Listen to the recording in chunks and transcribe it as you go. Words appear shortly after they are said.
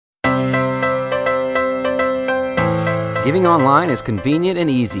Giving online is convenient and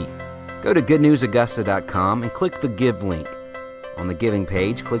easy. Go to goodnewsaugusta.com and click the Give link. On the Giving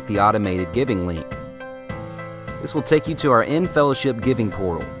page, click the Automated Giving link. This will take you to our in-fellowship giving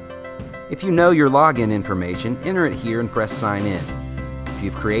portal. If you know your login information, enter it here and press Sign In. If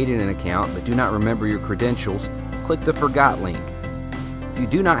you've created an account but do not remember your credentials, click the Forgot link. If you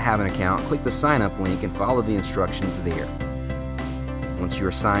do not have an account, click the Sign Up link and follow the instructions there. Once you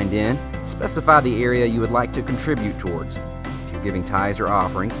are signed in, specify the area you would like to contribute towards. If you're giving tithes or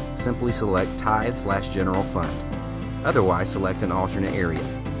offerings, simply select Tithe/General Fund. Otherwise, select an alternate area.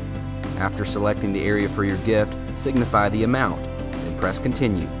 After selecting the area for your gift, signify the amount, then press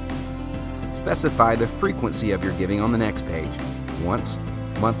Continue. Specify the frequency of your giving on the next page: once,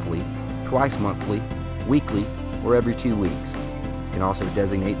 monthly, twice monthly, weekly, or every 2 weeks. You can also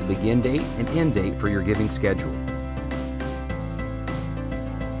designate the begin date and end date for your giving schedule.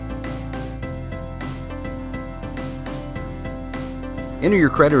 Enter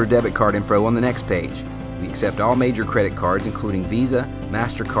your credit or debit card info on the next page. We accept all major credit cards including Visa,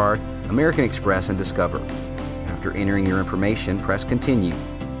 MasterCard, American Express, and Discover. After entering your information, press Continue.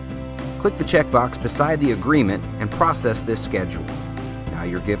 Click the checkbox beside the agreement and process this schedule. Now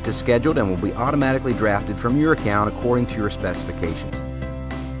your gift is scheduled and will be automatically drafted from your account according to your specifications.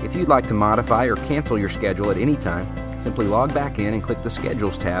 If you'd like to modify or cancel your schedule at any time, simply log back in and click the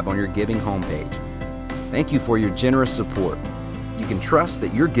Schedules tab on your giving homepage. Thank you for your generous support. You can trust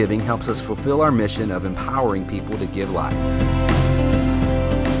that your giving helps us fulfill our mission of empowering people to give life.